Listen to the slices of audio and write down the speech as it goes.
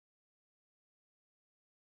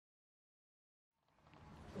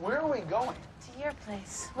are we going? To your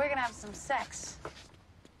place. We're gonna have some sex.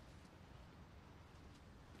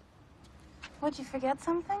 Would you forget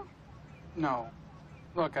something? No.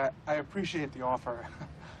 Look, I appreciate the offer.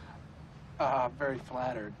 Very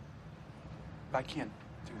flattered. But I can't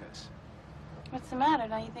do this. What's the matter?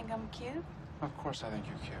 Don't you think I'm cute? Of course I think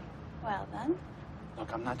you're cute. Well, then.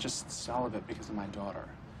 Look, I'm not just celibate because of my daughter.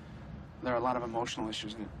 There are a lot of emotional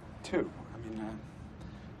issues in it, too. I mean,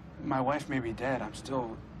 my wife may be dead. I'm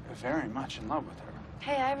still very much in love with her.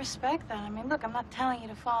 Hey, I respect that. I mean, look, I'm not telling you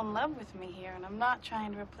to fall in love with me here, and I'm not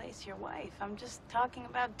trying to replace your wife. I'm just talking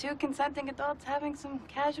about two consenting adults having some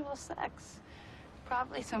casual sex.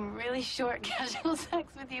 Probably some really short casual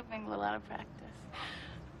sex with you being a lot of practice.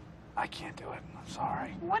 I can't do it. I'm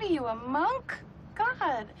sorry. What are you, a monk?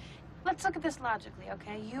 God. Let's look at this logically,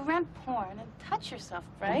 okay? You rent porn and touch yourself,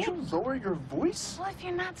 right? Would you lower your voice? Well, if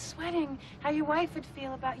you're not sweating how your wife would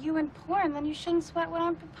feel about you in porn, then you shouldn't sweat what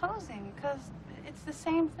I'm proposing, because it's the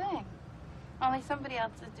same thing. Only somebody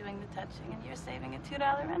else is doing the touching, and you're saving a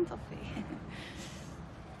 $2 rental fee.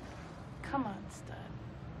 Come on, stud.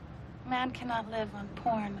 Man cannot live on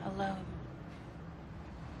porn alone.